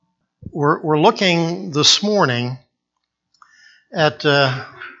We're looking this morning at a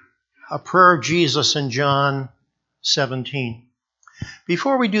prayer of Jesus in John 17.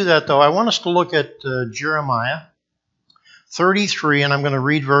 Before we do that, though, I want us to look at Jeremiah 33, and I'm going to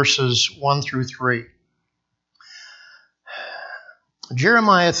read verses 1 through 3.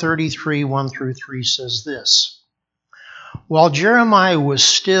 Jeremiah 33, 1 through 3 says this: While Jeremiah was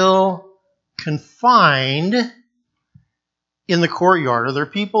still confined in the courtyard. Are there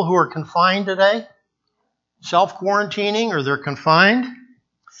people who are confined today? Self-quarantining, or they're confined?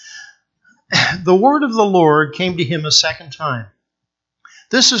 The word of the Lord came to him a second time.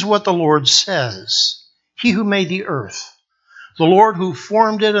 This is what the Lord says: He who made the earth, the Lord who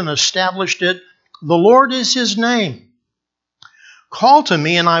formed it and established it, the Lord is his name. Call to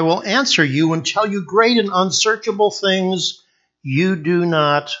me, and I will answer you and tell you great and unsearchable things you do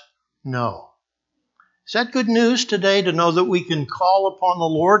not know. Is that good news today, to know that we can call upon the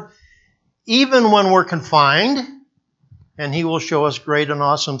Lord even when we're confined, and he will show us great and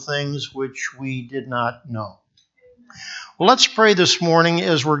awesome things which we did not know? Well, let's pray this morning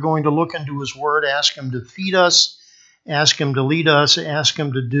as we're going to look into his word, ask him to feed us, ask him to lead us, ask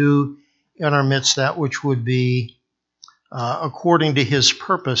him to do in our midst that which would be according to his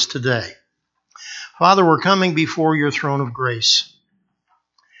purpose today. Father, we're coming before your throne of grace.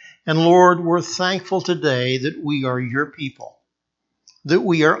 And Lord, we're thankful today that we are your people, that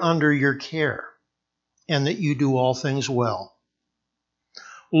we are under your care, and that you do all things well.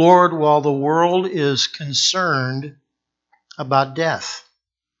 Lord, while the world is concerned about death,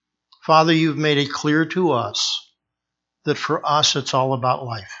 Father, you've made it clear to us that for us it's all about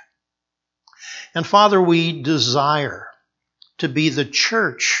life. And Father, we desire to be the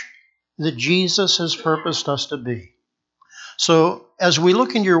church that Jesus has purposed us to be. So as we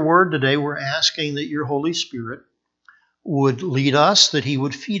look in your word today, we're asking that your Holy Spirit would lead us, that he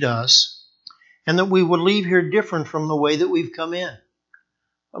would feed us, and that we would leave here different from the way that we've come in.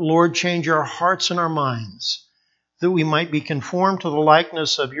 Lord, change our hearts and our minds, that we might be conformed to the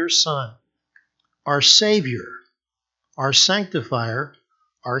likeness of your Son, our Savior, our Sanctifier,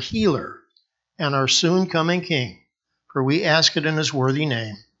 our Healer, and our soon-coming King. For we ask it in his worthy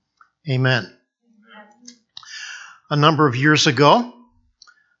name. Amen. A number of years ago,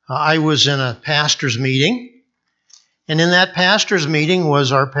 I was in a pastor's meeting, and in that pastor's meeting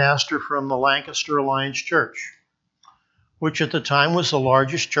was our pastor from the Lancaster Alliance Church, which at the time was the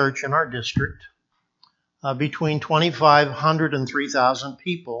largest church in our district. Between 2,500 and 3,000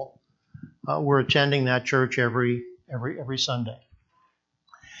 people were attending that church every Sunday.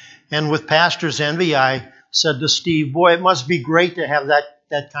 And with pastor's envy, I said to Steve, boy, it must be great to have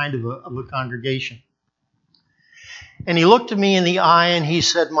that kind of a congregation. And he looked at me in the eye and he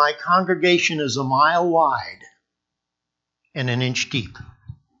said, my congregation is a mile wide and an inch deep.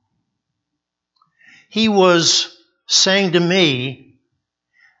 He was saying to me,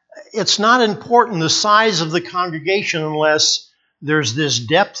 it's not important the size of the congregation unless there's this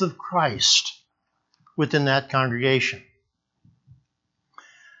depth of Christ within that congregation.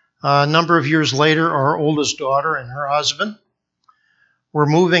 A number of years later, our oldest daughter and her husband were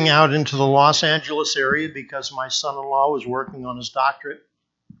moving out into the Los Angeles area because my son-in-law was working on his doctorate.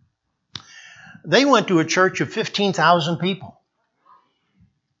 They went to a church of 15,000 people,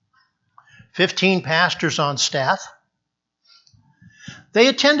 15 pastors on staff. They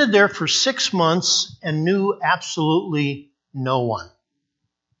attended there for 6 months and knew absolutely no one.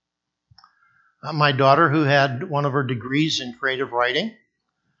 My daughter, who had one of her degrees in creative writing,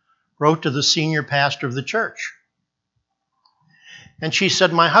 wrote to the senior pastor of the church. And she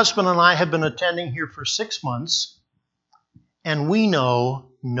said, my husband and I have been attending here for 6 months, and we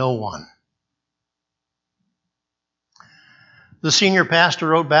know no one. The senior pastor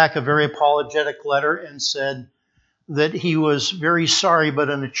wrote back a very apologetic letter and said that he was very sorry, but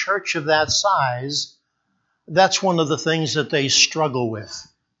in a church of that size, that's one of the things that they struggle with,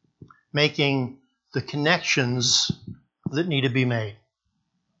 making the connections that need to be made.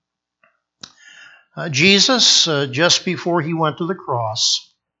 Jesus, just before he went to the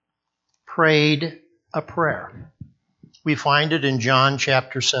cross, prayed a prayer. We find it in John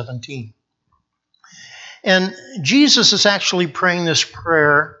chapter 17. And Jesus is actually praying this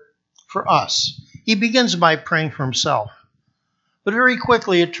prayer for us. He begins by praying for himself. But very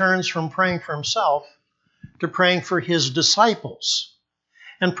quickly it turns from praying for himself to praying for his disciples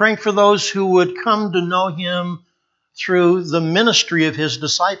and praying for those who would come to know him through the ministry of his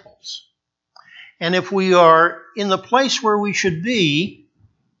disciples. And if we are in the place where we should be,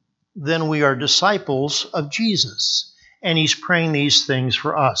 then we are disciples of Jesus. And he's praying these things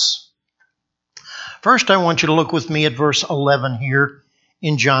for us. First, I want you to look with me at verse 11 here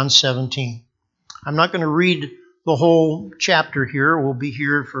in John 17. I'm not going to read the whole chapter here. We'll be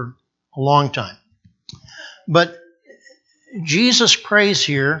here for a long time. But Jesus prays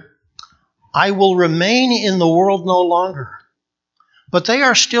here, I will remain in the world no longer, but they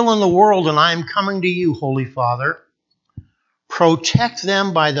are still in the world, and I am coming to you, Holy Father. Protect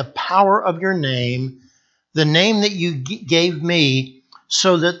them by the power of your name, the name that you gave me,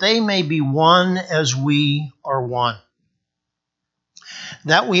 so that they may be one as we are one.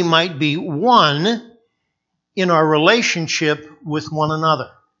 That we might be one in our relationship with one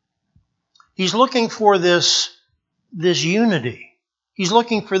another. He's looking for this unity. He's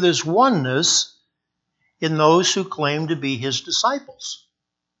looking for this oneness in those who claim to be his disciples.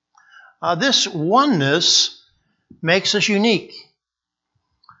 This oneness makes us unique.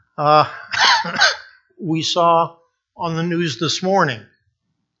 We saw on the news this morning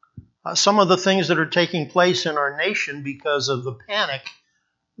some of the things that are taking place in our nation because of the panic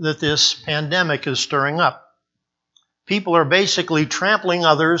that this pandemic is stirring up. People are basically trampling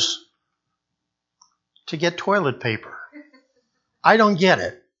others to get toilet paper. I don't get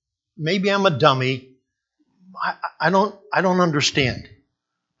it. Maybe I'm a dummy. I don't understand.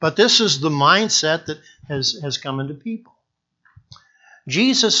 But this is the mindset that has come into people.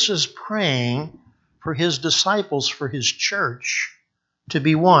 Jesus is praying for his disciples, for his church, to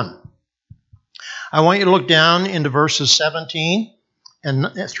be one. I want you to look down into verses 17 and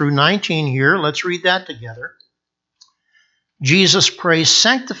through 19 here. Let's read that together. Jesus prays,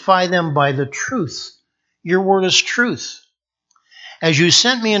 sanctify them by the truth. Your word is truth. As you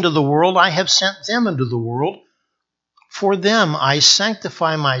sent me into the world, I have sent them into the world. For them I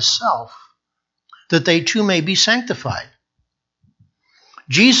sanctify myself, that they too may be sanctified.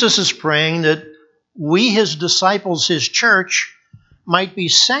 Jesus is praying that we, his disciples, his church, might be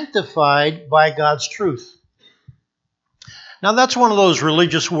sanctified by God's truth. Now that's one of those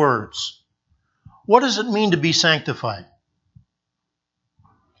religious words. What does it mean to be sanctified?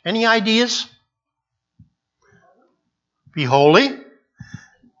 Any ideas? Be holy.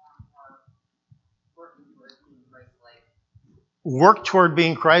 Work toward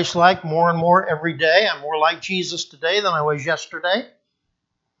being Christ-like more and more every day. I'm more like Jesus today than I was yesterday.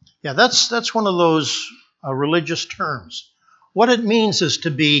 Yeah, that's one of those religious terms. What it means is to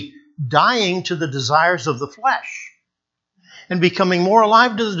be dying to the desires of the flesh and becoming more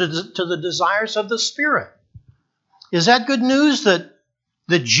alive to the desires of the Spirit. Is that good news that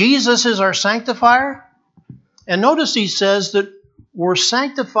Jesus is our sanctifier? And notice he says that we're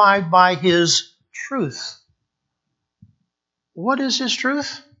sanctified by his truth. What is his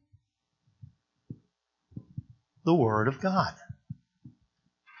truth? The Word of God.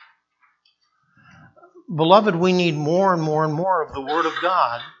 Beloved, we need more and more and more of the Word of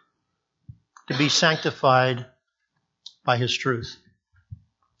God to be sanctified by his truth.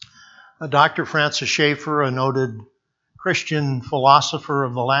 Dr. Francis Schaeffer, a noted Christian philosopher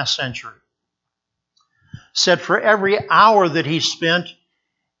of the last century, said for every hour that he spent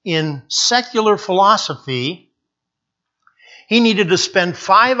in secular philosophy, he needed to spend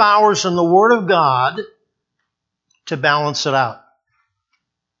 5 hours in the Word of God to balance it out.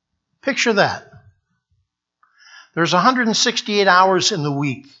 Picture that. There's 168 hours in the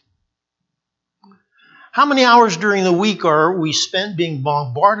week. How many hours during the week are we spent being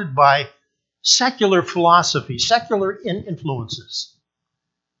bombarded by secular philosophy, secular influences?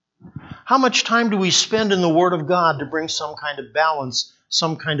 How much time do we spend in the Word of God to bring some kind of balance,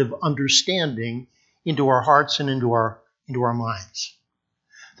 some kind of understanding into our hearts and into our minds?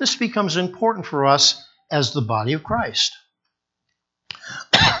 This becomes important for us as the body of Christ.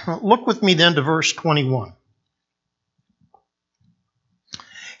 Look with me then to verse 21.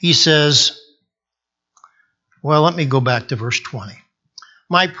 He says, well, let me go back to verse 20.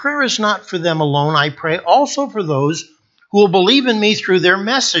 My prayer is not for them alone. I pray also for those who will believe in me through their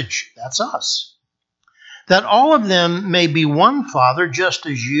message. That's us. That all of them may be one, Father, just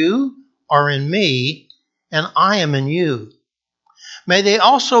as you are in me and I am in you. May they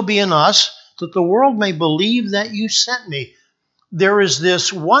also be in us, that the world may believe that you sent me. There is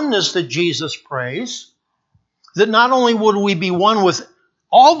this oneness that Jesus prays, that not only would we be one with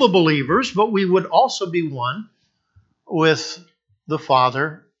all the believers, but we would also be one with the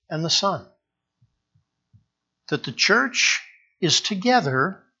Father and the Son. That the church is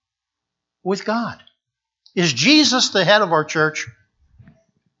together with God. Is Jesus the head of our church?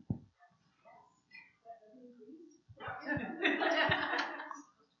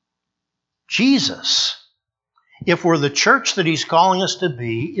 Jesus, if we're the church that he's calling us to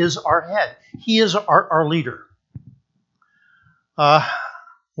be, is our head. He is our leader.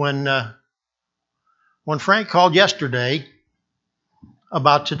 When Frank called yesterday,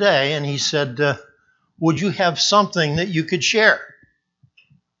 about today, and he said, would you have something that you could share?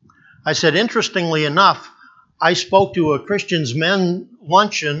 I said, interestingly enough, I spoke to a Christian's men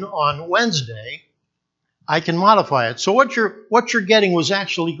luncheon on Wednesday. I can modify it. So what you're getting was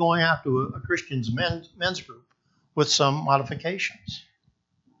actually going out to a Christian's men's group with some modifications.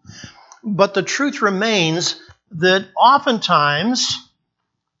 But the truth remains that oftentimes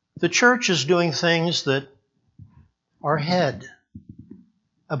the church is doing things that our head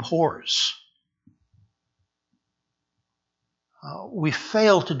abhors. We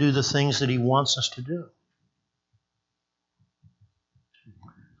fail to do the things that he wants us to do.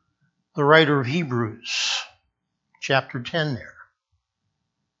 The writer of Hebrews, chapter 10 there,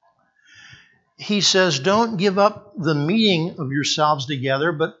 he says, don't give up the meeting of yourselves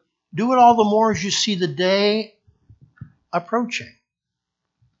together, but do it all the more as you see the day approaching,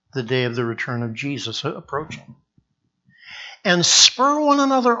 the day of the return of Jesus approaching. And spur one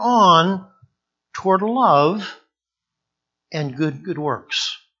another on toward love and good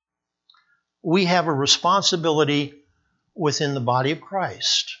works. We have a responsibility within the body of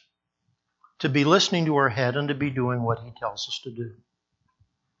Christ to be listening to our head and to be doing what he tells us to do.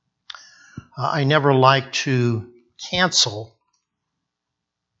 I never like to cancel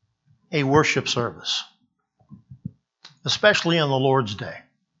a worship service, especially on the Lord's Day.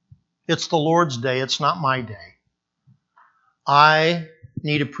 It's the Lord's Day, it's not my day. I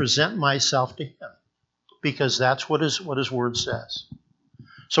need to present myself to him because that's what his word says.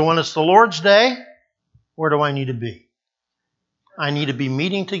 So when it's the Lord's Day, where do I need to be? I need to be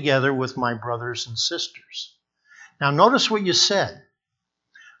meeting together with my brothers and sisters. Now notice what you said.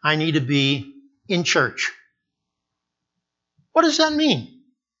 I need to be in church. What does that mean?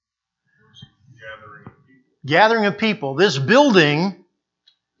 Gathering of people. This building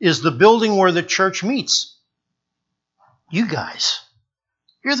is the building where the church meets. You guys,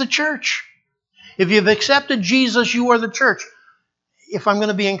 you're the church. If you've accepted Jesus, you are the church. If I'm going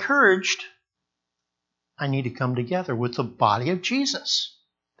to be encouraged, I need to come together with the body of Jesus.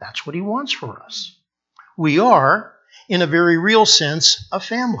 That's what he wants for us. We are, in a very real sense, a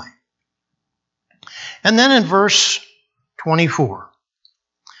family. And then in verse 24,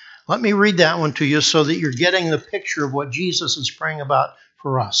 let me read that one to you so that you're getting the picture of what Jesus is praying about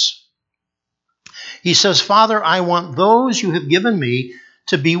for us. He says, Father, I want those you have given me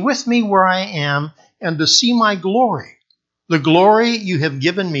to be with me where I am and to see my glory, the glory you have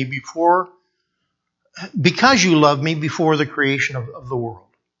given me because you loved me before the creation of the world,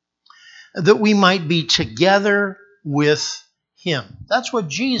 that we might be together with him. That's what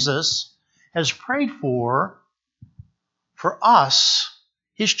Jesus has prayed for us,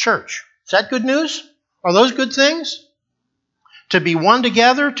 his church. Is that good news? Are those good things? To be one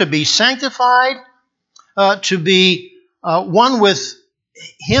together, to be sanctified, to be one with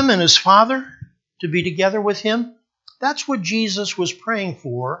him and his Father, to be together with him. That's what Jesus was praying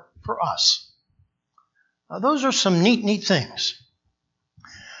for us. Those are some neat things.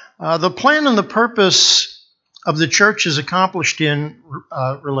 The plan and the purpose of the church is accomplished in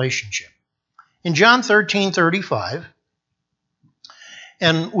relationship. In John 13:35,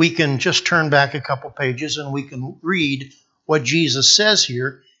 and we can just turn back a couple pages and we can read what Jesus says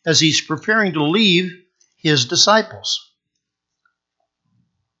here as he's preparing to leave his disciples.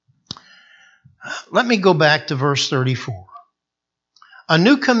 Let me go back to verse 34. A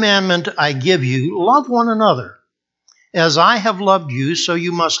new commandment I give you, love one another. As I have loved you, so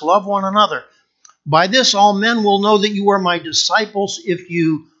you must love one another. By this all men will know that you are my disciples if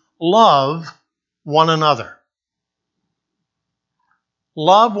you love one another.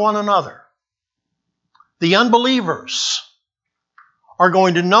 Love one another. The unbelievers are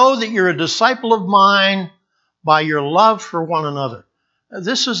going to know that you're a disciple of mine by your love for one another.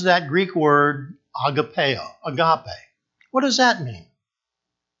 This is that Greek word agapeo, agape. What does that mean?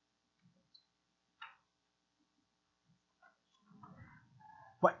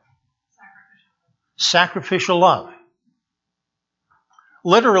 What? Sacrificial love.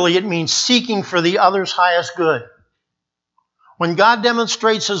 Literally, it means seeking for the other's highest good. When God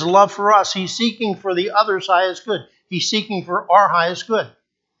demonstrates his love for us, he's seeking for the other's highest good. He's seeking for our highest good.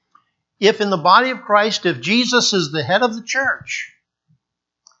 If in the body of Christ, if Jesus is the head of the church,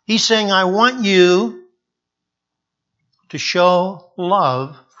 he's saying, I want you to show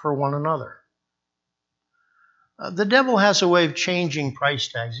love for one another. The devil has a way of changing price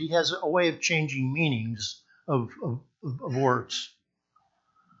tags. He has a way of changing meanings of words.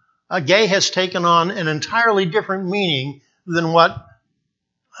 Gay has taken on an entirely different meaning than what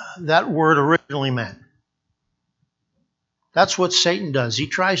that word originally meant. That's what Satan does. He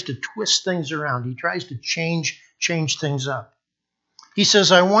tries to twist things around. He tries to change things up. He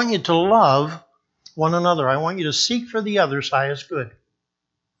says, I want you to love one another. I want you to seek for the other's highest good.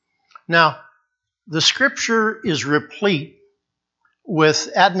 Now, the Scripture is replete with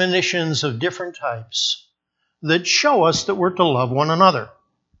admonitions of different types that show us that we're to love one another.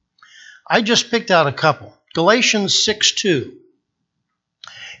 I just picked out a couple. Galatians 6:2.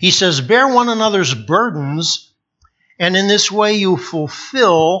 He says, bear one another's burdens, and in this way you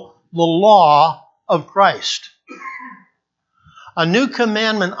fulfill the law of Christ. A new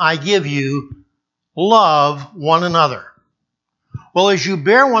commandment I give you, love one another. Well, as you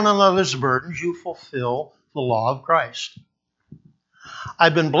bear one another's burdens, you fulfill the law of Christ.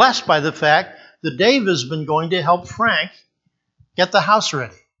 I've been blessed by the fact that Dave has been going to help Frank get the house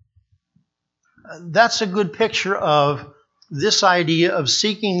ready. That's a good picture of this idea of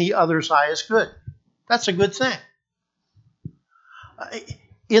seeking the other's highest good. That's a good thing.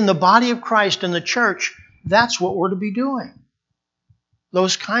 In the body of Christ, in the church, that's what we're to be doing.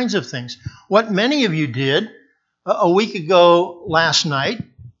 Those kinds of things. What many of you did a week ago last night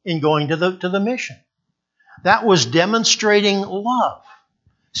in going to the mission. That was demonstrating love,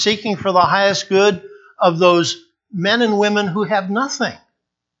 seeking for the highest good of those men and women who have nothing,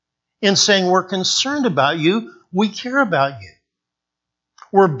 in saying, we're concerned about you, we care about you.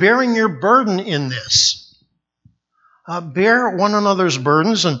 We're bearing your burden in this. Bear one another's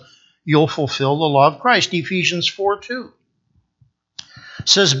burdens and you'll fulfill the law of Christ. Ephesians 4:2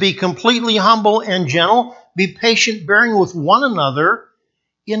 says, be completely humble and gentle, be patient, bearing with one another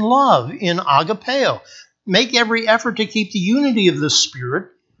in love, in agapeo. Make every effort to keep the unity of the Spirit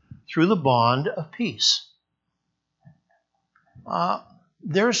through the bond of peace.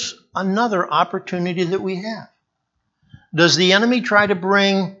 There's another opportunity that we have. Does the enemy try to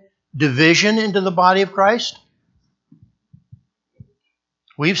bring division into the body of Christ?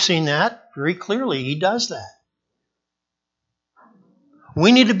 We've seen that very clearly. He does that.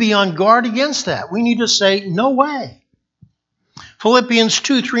 We need to be on guard against that. We need to say, no way. Philippians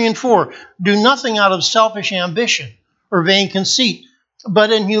 2:3 and 4, do nothing out of selfish ambition or vain conceit,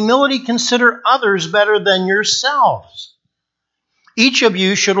 but in humility consider others better than yourselves. Each of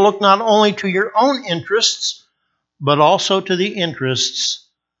you should look not only to your own interests, but also to the interests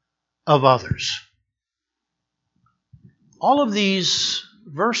of others. All of these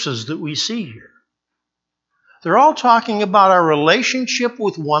verses that we see here, they're all talking about our relationship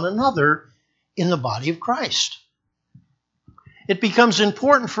with one another in the body of Christ. It becomes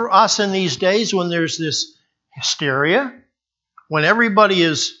important for us in these days when there's this hysteria, when everybody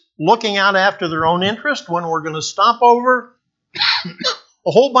is looking out after their own interest, when we're going to stomp over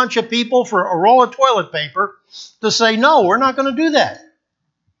a whole bunch of people for a roll of toilet paper, to say, no, we're not going to do that.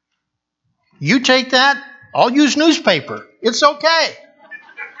 You take that, I'll use newspaper. It's okay.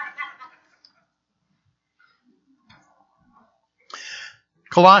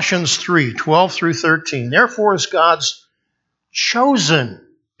 Colossians 3:12 through 13. Therefore, as God's chosen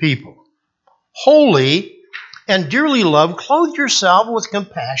people, holy and dearly loved, clothe yourself with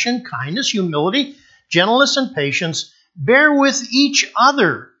compassion, kindness, humility, gentleness, and patience. Bear with each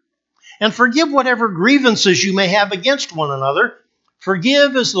other, and forgive whatever grievances you may have against one another.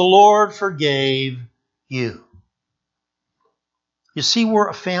 Forgive as the Lord forgave you. You see, we're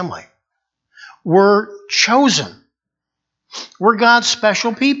a family. We're chosen. We're God's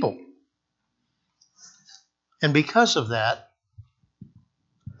special people. And because of that,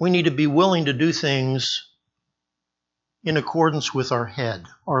 we need to be willing to do things in accordance with our head,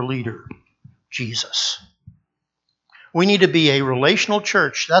 our leader, Jesus. We need to be a relational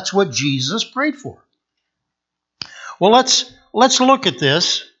church. That's what Jesus prayed for. Well, let's look at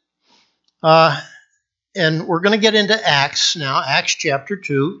this. And we're going to get into Acts now, Acts chapter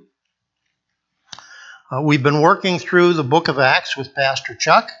 2. We've been working through the book of Acts with Pastor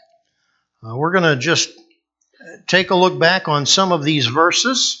Chuck. We're going to just take a look back on some of these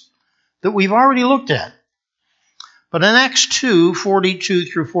verses that we've already looked at. But in Acts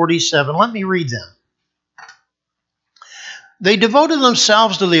 2:42 through 47, let me read them. They devoted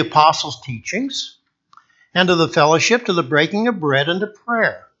themselves to the apostles' teachings and to the fellowship, to the breaking of bread, and to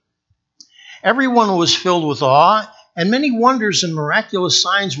prayer. Everyone was filled with awe, and many wonders and miraculous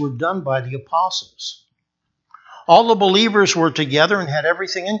signs were done by the apostles. All the believers were together and had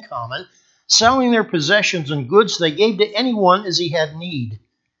everything in common. Selling their possessions and goods, they gave to anyone as he had need.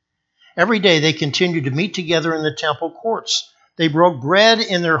 Every day they continued to meet together in the temple courts. They broke bread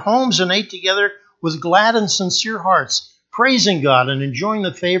in their homes and ate together with glad and sincere hearts, praising God and enjoying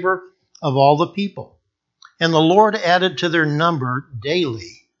the favor of all the people. And the Lord added to their number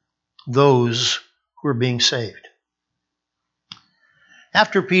daily those who were being saved.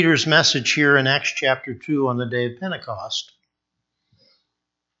 After Peter's message here in Acts chapter 2 on the day of Pentecost,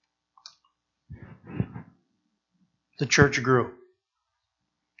 the church grew.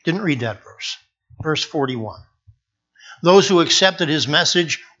 Didn't read that verse. Verse 41. Those who accepted his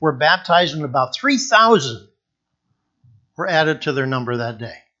message were baptized, and about 3,000 were added to their number that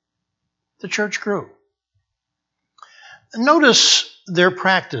day. The church grew. Notice their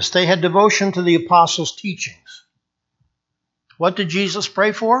practice. They had devotion to the apostles' teachings. What did Jesus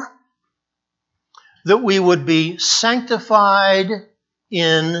pray for? That we would be sanctified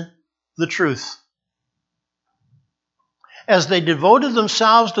in the truth. As they devoted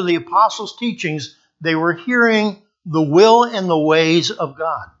themselves to the apostles' teachings, they were hearing the will and the ways of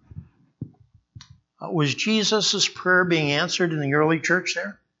God. Was Jesus' prayer being answered in the early church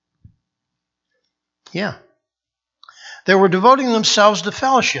there? Yeah. They were devoting themselves to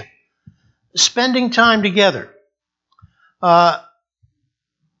fellowship, spending time together.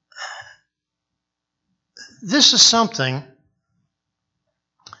 This is something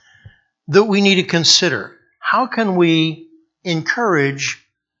that we need to consider. How can we encourage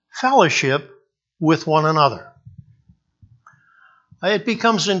fellowship with one another? It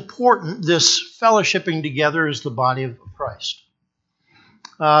becomes important, this fellowshipping together as the body of Christ.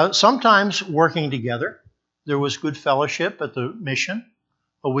 Sometimes working together. There was good fellowship at the mission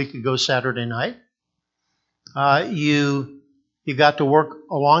a week ago Saturday night. You got to work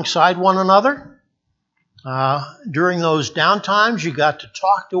alongside one another. During those downtimes, you got to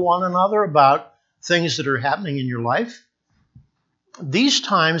talk to one another about things that are happening in your life. These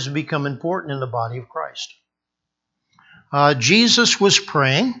times become important in the body of Christ. Jesus was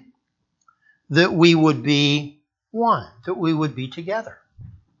praying that we would be one, that we would be together.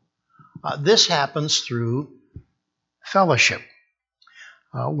 This happens through fellowship.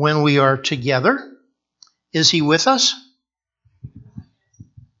 When we are together, is he with us?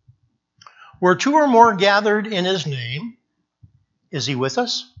 Where two or more gathered in his name, is he with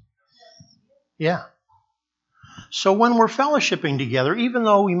us? Yeah. So when we're fellowshipping together, even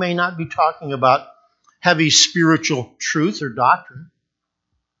though we may not be talking about heavy spiritual truth or doctrine,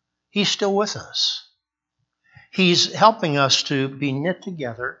 he's still with us. He's helping us to be knit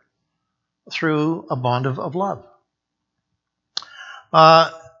together through a bond of love.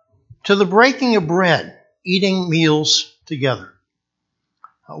 To the breaking of bread, eating meals together.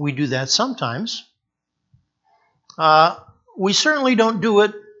 We do that sometimes. We certainly don't do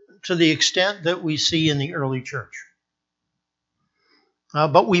it to the extent that we see in the early church.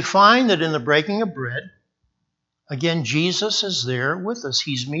 But we find that in the breaking of bread, again, Jesus is there with us.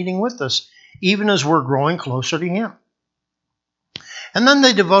 He's meeting with us, even as we're growing closer to him. And then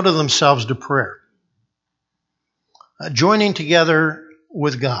they devoted themselves to prayer, joining together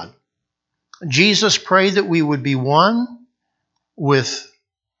with God. Jesus prayed that we would be one with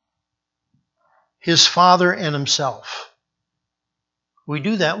his Father and himself. We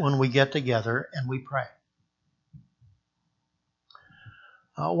do that when we get together and we pray.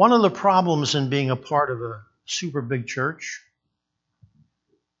 One of the problems in being a part of a super big church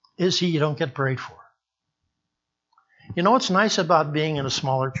is you don't get prayed for. You know what's nice about being in a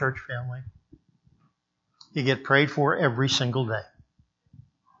smaller church family? You get prayed for every single day.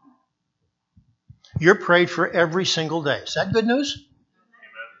 You're prayed for every single day. Is that good news?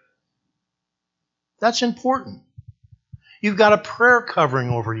 That's important. You've got a prayer covering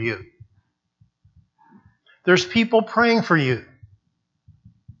over you. There's people praying for you.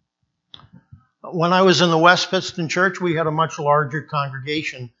 When I was in the West Pittston Church, we had a much larger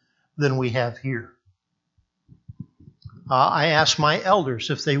congregation than we have here. I asked my elders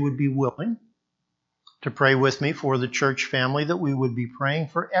if they would be willing to pray with me for the church family, that we would be praying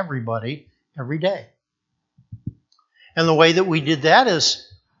for everybody every day. And the way that we did that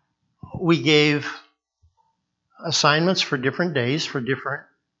is we gave assignments for different days, for different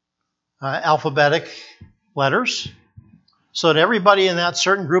alphabetic letters, so that everybody in that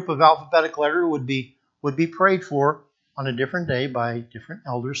certain group of alphabetic letter would be prayed for on a different day by different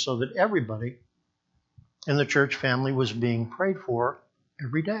elders, so that everybody in the church family was being prayed for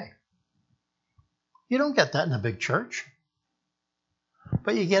every day. You don't get that in a big church,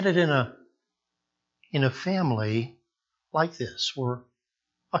 but you get it in a family like this, where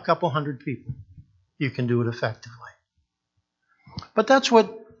a couple hundred people, you can do it effectively. But that's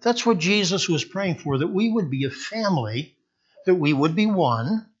what Jesus was praying for, that we would be a family, that we would be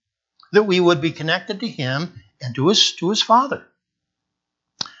one, that we would be connected to him and to his Father.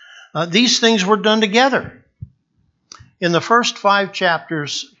 These things were done together. In the first 5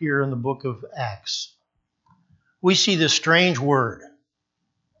 chapters here in the book of Acts, we see this strange word,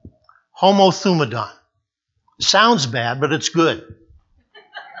 homothumadon. Sounds bad, but it's good.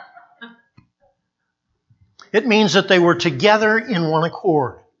 It means that they were together in one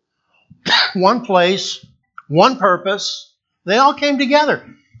accord. One place, one purpose. They all came together.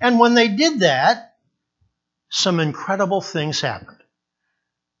 And when they did that, some incredible things happened.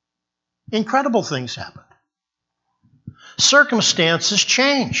 Incredible things happened. Circumstances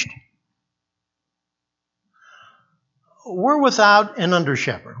changed. We're without an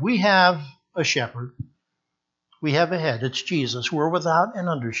under-shepherd. We have a shepherd. We have a head. It's Jesus. We're without an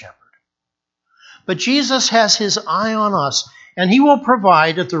under-shepherd. But Jesus has his eye on us, and he will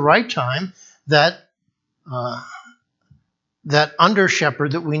provide at the right time that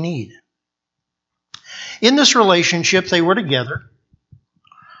under-shepherd that we need. In this relationship, they were together.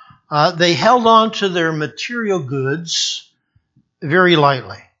 They held on to their material goods very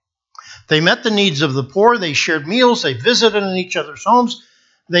lightly. They met the needs of the poor. They shared meals. They visited in each other's homes.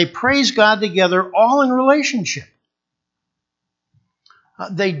 They praised God together, all in relationship.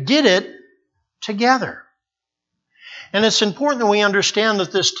 They did it together. And it's important that we understand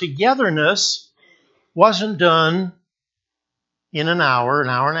that this togetherness wasn't done in an hour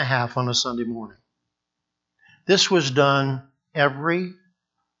and a half on a Sunday morning. This was done every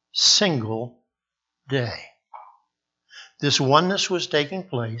single day. This oneness was taking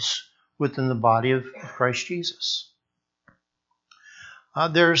place within the body of Christ Jesus.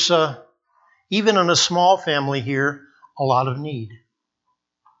 There's, even in a small family here, a lot of need.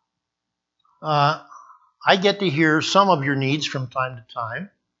 I get to hear some of your needs from time to time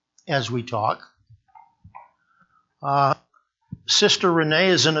as we talk. Sister Renee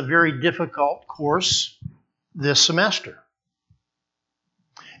is in a very difficult course this semester.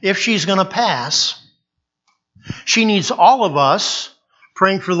 If she's going to pass, she needs all of us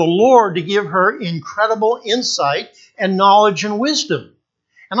praying for the Lord to give her incredible insight and knowledge and wisdom.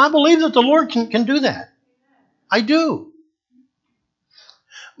 And I believe that the Lord can do that. I do.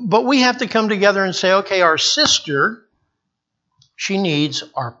 But we have to come together and say, okay, our sister, she needs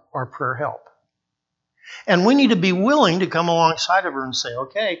our prayer help. And we need to be willing to come alongside of her and say,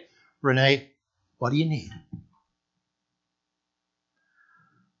 okay, Renee, what do you need?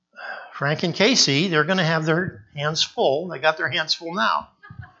 Frank and Casey, they're going to have their hands full. They got their hands full now.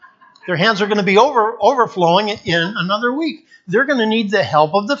 Their hands are going to be overflowing in another week. They're going to need the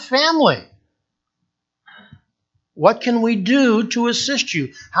help of the family. What can we do to assist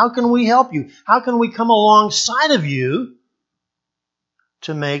you? How can we help you? How can we come alongside of you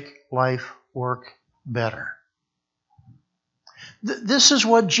to make life work better? This is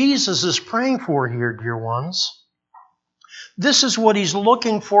what Jesus is praying for here, dear ones. This is what he's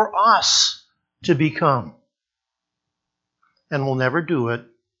looking for us to become. And we'll never do it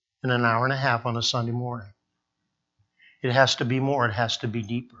in an hour and a half on a Sunday morning. It has to be more. It has to be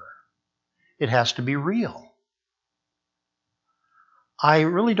deeper. It has to be real. I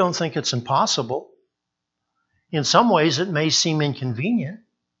really don't think it's impossible. In some ways, it may seem inconvenient.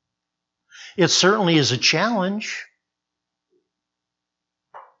 It certainly is a challenge.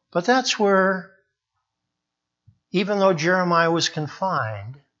 But that's where, even though Jeremiah was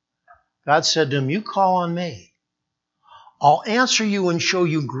confined, God said to him, you call on me. I'll answer you and show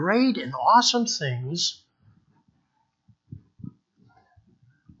you great and awesome things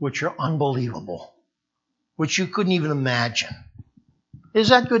which are unbelievable, which you couldn't even imagine. Is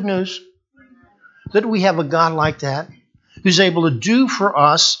that good news? That we have a God like that, who's able to do for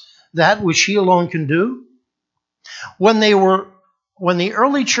us that which he alone can do? When the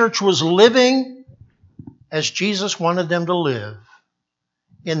early church was living as Jesus wanted them to live,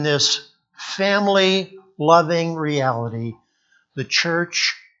 in this family-loving reality, the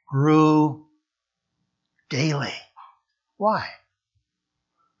church grew daily. Why?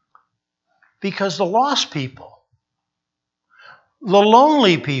 Because the lost people, the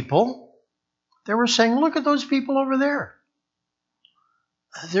lonely people, they were saying, look at those people over there.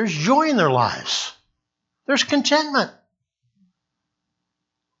 There's joy in their lives. There's contentment.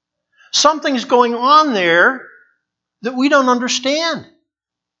 Something's going on there that we don't understand.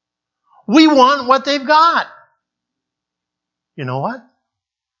 We want what they've got. You know what?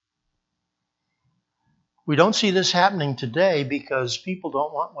 We don't see this happening today because people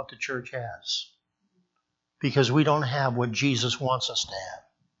don't want what the church has. Because we don't have what Jesus wants us to have.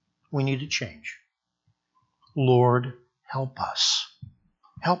 We need to change. Lord, help us.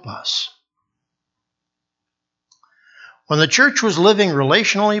 Help us. When the church was living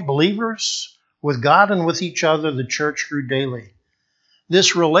relationally, believers, with God and with each other, the church grew daily.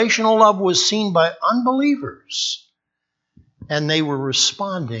 This relational love was seen by unbelievers, and they were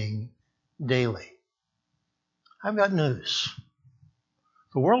responding daily. I've got news.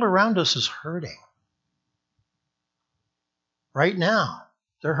 The world around us is hurting. Right now,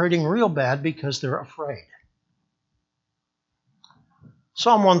 they're hurting real bad because they're afraid.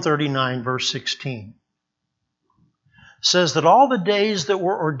 Psalm 139, verse 16. says that all the days that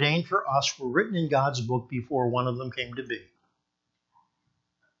were ordained for us were written in God's book before one of them came to be.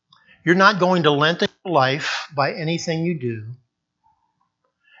 You're not going to lengthen your life by anything you do.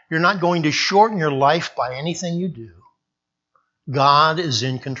 You're not going to shorten your life by anything you do. God is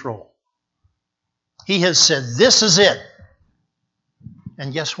in control. He has said, this is it.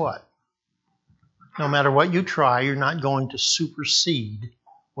 And guess what? No matter what you try, you're not going to supersede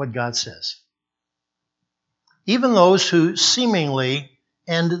what God says. Even those who seemingly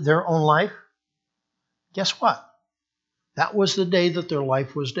end their own life, guess what? That was the day that their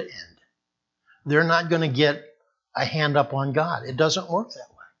life was to end. They're not going to get a hand up on God. It doesn't work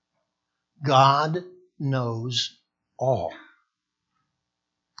that way. God knows all.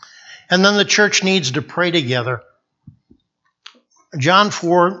 And then the church needs to pray together. John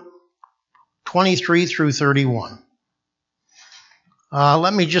 4:23 through 31.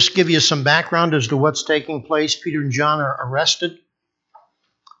 Let me just give you some background as to what's taking place. Peter and John are arrested.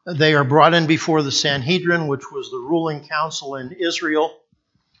 They are brought in before the Sanhedrin, which was the ruling council in Israel,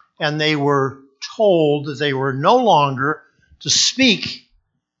 and they were told that they were no longer to speak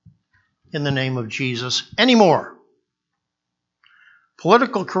in the name of Jesus anymore.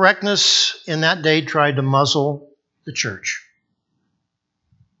 Political correctness in that day tried to muzzle the church,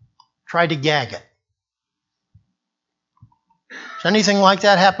 tried to gag it. Does anything like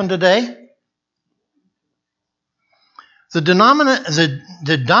that happen today?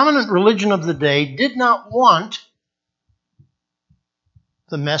 The dominant religion of the day did not want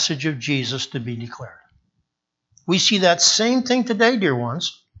the message of Jesus to be declared. We see that same thing today, dear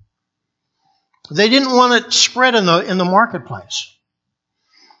ones. They didn't want it spread in the marketplace.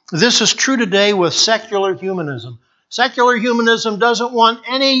 This is true today with secular humanism. Secular humanism doesn't want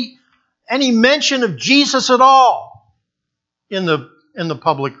any mention of Jesus at all in the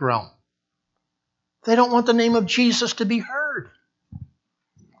public realm. They don't want the name of Jesus to be heard.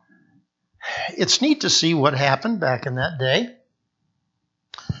 It's neat to see what happened back in that day.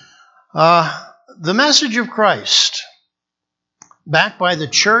 The message of Christ, backed by the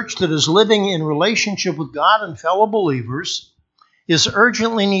church that is living in relationship with God and fellow believers, is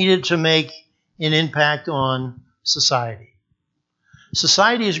urgently needed to make an impact on society.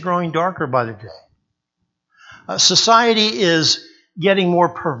 Society is growing darker by the day. Society is getting more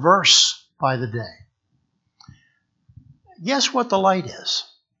perverse by the day. Guess what the light is?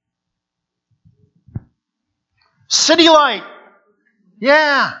 City Light.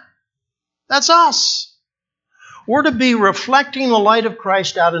 Yeah, that's us. We're to be reflecting the light of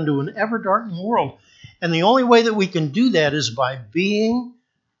Christ out into an ever-darkening world. And the only way that we can do that is by being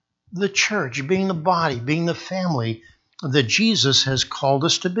the church, being the body, being the family that Jesus has called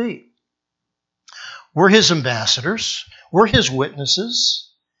us to be. We're His ambassadors. We're His witnesses.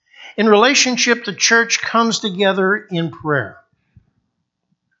 In relationship, the church comes together in prayer.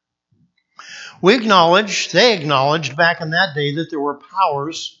 They acknowledged back in that day that there were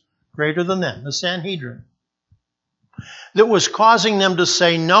powers greater than them, the Sanhedrin, that was causing them to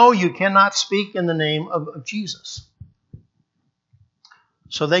say, no, you cannot speak in the name of Jesus.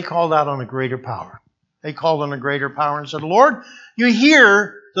 So they called out on a greater power. They called on a greater power and said, Lord, you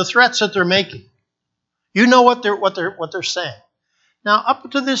hear the threats that they're making. You know what they're saying. Now, up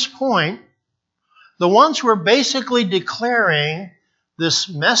to this point, the ones who are basically declaring this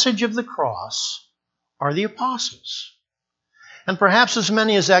message of the cross are the apostles. And perhaps as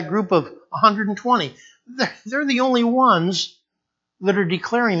many as that group of 120. They're the only ones that are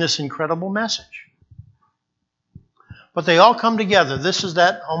declaring this incredible message. But they all come together. This is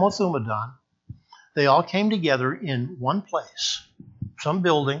that homothumadon. They all came together in one place, some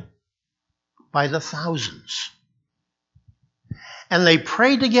building, by the thousands. And they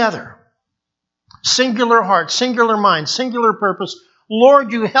prayed together. Singular heart, singular mind, singular purpose.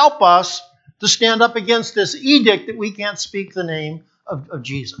 Lord, you help us to stand up against this edict that we can't speak the name of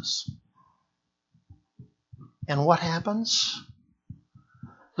Jesus. And what happens?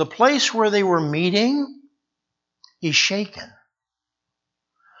 The place where they were meeting is shaken.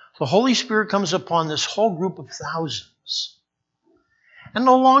 The Holy Spirit comes upon this whole group of thousands. And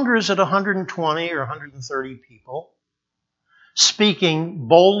no longer is it 120 or 130 people speaking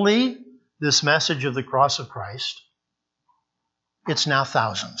boldly this message of the cross of Christ. It's now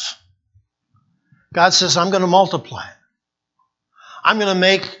thousands. God says, I'm going to multiply it. I'm going to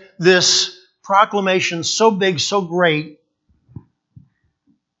make this proclamation so big, so great,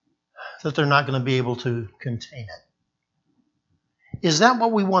 that they're not going to be able to contain it. Is that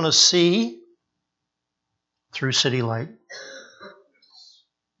what we want to see through City Light?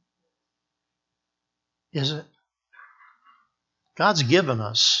 Is it? God's given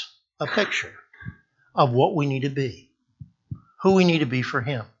us a picture of what we need to be. who we need to be for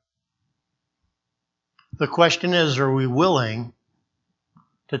Him. The question is, are we willing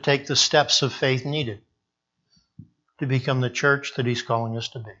to take the steps of faith needed to become the church that He's calling us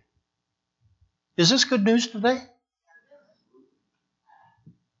to be? Is this good news today?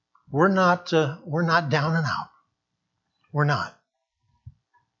 We're not down and out. We're not.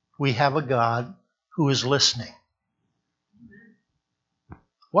 We have a God who is listening.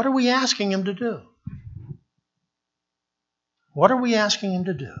 What are we asking Him to do? What are we asking Him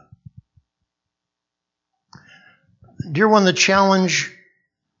to do? Dear one, the challenge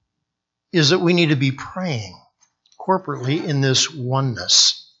is that we need to be praying corporately in this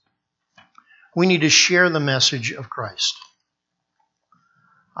oneness. We need to share the message of Christ.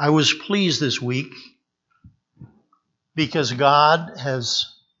 I was pleased this week because God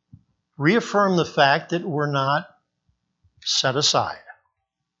has reaffirmed the fact that we're not set aside.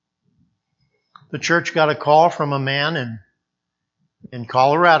 The church got a call from a man in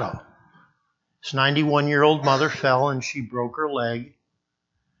Colorado. His 91-year-old mother fell and she broke her leg.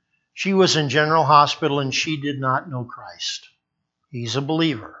 She was in General Hospital and she did not know Christ. He's a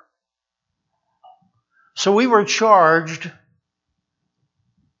believer. So we were charged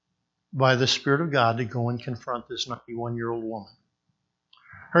by the Spirit of God to go and confront this 91-year-old woman.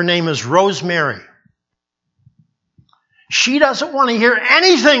 Her name is Rosemary. She doesn't want to hear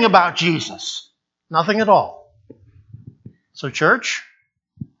anything about Jesus. Nothing at all. So church,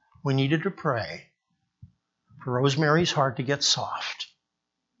 we needed to pray for Rosemary's heart to get soft.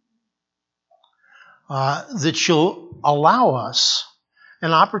 That she'll allow us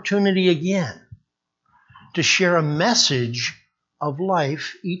an opportunity again to share a message of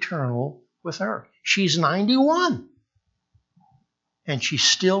life eternal with her. She's 91 and she's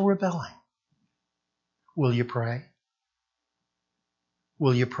still rebelling. Will you pray?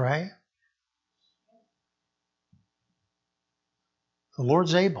 Will you pray? The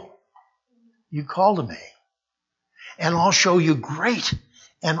Lord's able. You call to me, and I'll show you great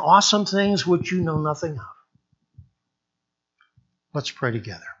and awesome things which you know nothing of. Let's pray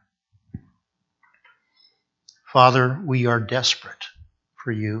together. Father, we are desperate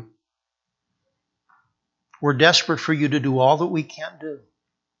for you. We're desperate for you to do all that we can't do.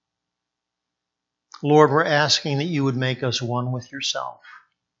 Lord, we're asking that you would make us one with yourself,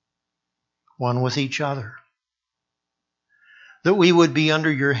 one with each other, that we would be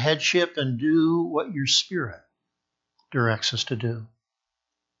under your headship and do what your Spirit directs us to do.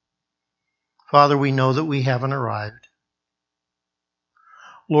 Father, we know that we haven't arrived.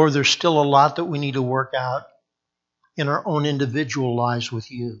 Lord, there's still a lot that we need to work out in our own individual lives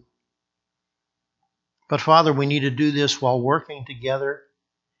with you. But Father, we need to do this while working together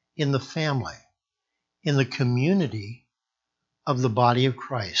in the family, in the community of the body of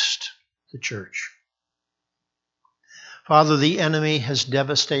Christ, the church. Father, the enemy has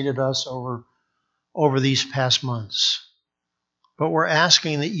devastated us over these past months. But we're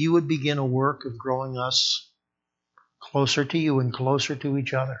asking that you would begin a work of growing us closer to you and closer to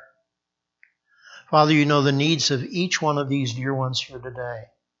each other. Father, you know the needs of each one of these dear ones here today.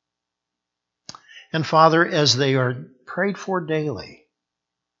 And Father, as they are prayed for daily,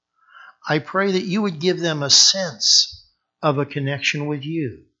 I pray that you would give them a sense of a connection with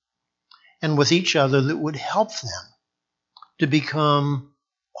you and with each other that would help them to become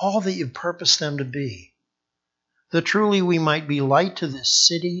all that you've purposed them to be, that truly we might be light to this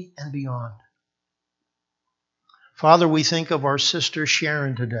city and beyond. Father, we think of our sister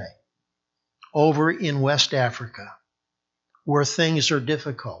Sharon today, over in West Africa, where things are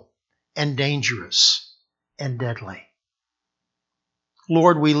difficult and dangerous and deadly.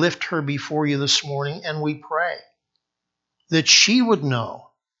 Lord, we lift her before you this morning and we pray that she would know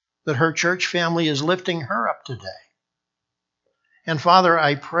that her church family is lifting her up today. And Father,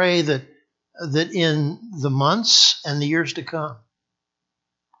 I pray that in the months and the years to come,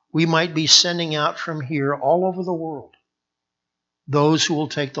 we might be sending out from here all over the world those who will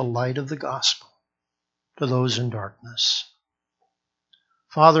take the light of the gospel to those in darkness.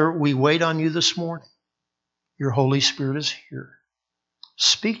 Father, we wait on you this morning. Your Holy Spirit is here.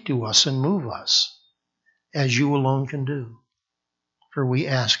 Speak to us and move us as you alone can do. For we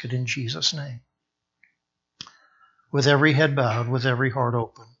ask it in Jesus' name. With every head bowed, with every heart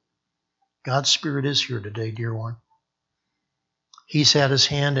open, God's Spirit is here today, dear one. He's had his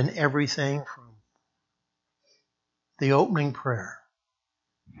hand in everything from the opening prayer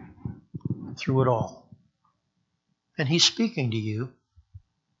through it all. And he's speaking to you.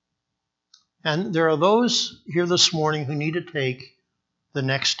 And there are those here this morning who need to take the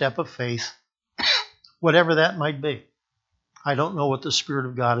next step of faith, whatever that might be. I don't know what the Spirit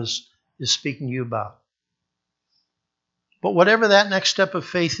of God is speaking to you about. But whatever that next step of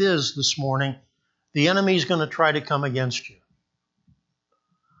faith is this morning, the enemy is going to try to come against you.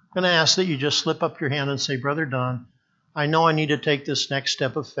 I'm going to ask that you just slip up your hand and say, Brother Don, I know I need to take this next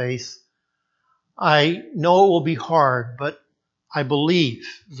step of faith. I know it will be hard, but I believe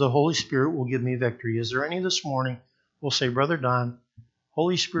the Holy Spirit will give me victory. Is there any this morning who will say, Brother Don,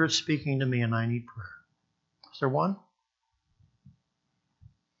 Holy Spirit's speaking to me and I need prayer? Is there one?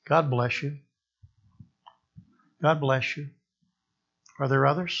 God bless you. God bless you. Are there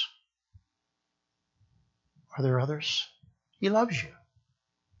others? Are there others? He loves you.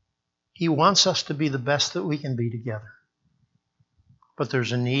 He wants us to be the best that we can be together. But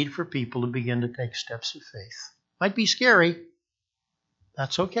there's a need for people to begin to take steps of faith. Might be scary.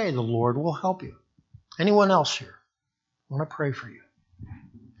 That's okay. The Lord will help you. Anyone else here? I want to pray for you.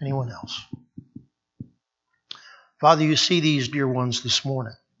 Anyone else? Father, you see these dear ones this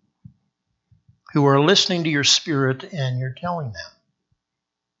morning who are listening to your Spirit, and you're telling them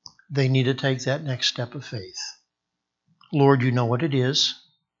they need to take that next step of faith. Lord, you know what it is.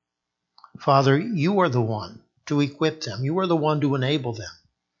 Father, you are the one to equip them. You are the one to enable them.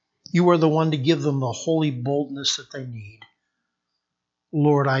 You are the one to give them the holy boldness that they need.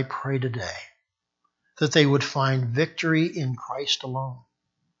 Lord, I pray today that they would find victory in Christ alone.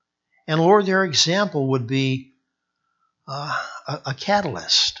 And Lord, their example would be a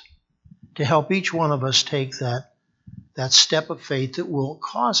catalyst to help each one of us take that step of faith that will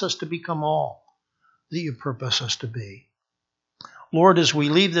cause us to become all that you purpose us to be. Lord, as we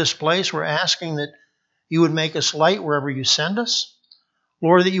leave this place, we're asking that you would make us light wherever you send us.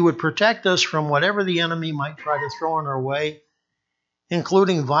 Lord, that you would protect us from whatever the enemy might try to throw in our way,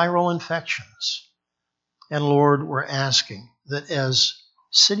 including viral infections. And Lord, we're asking that as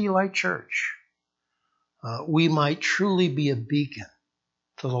City Light Church, we might truly be a beacon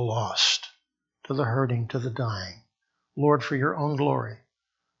to the lost, to the hurting, to the dying. Lord, for your own glory,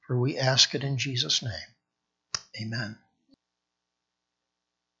 for we ask it in Jesus' name. Amen.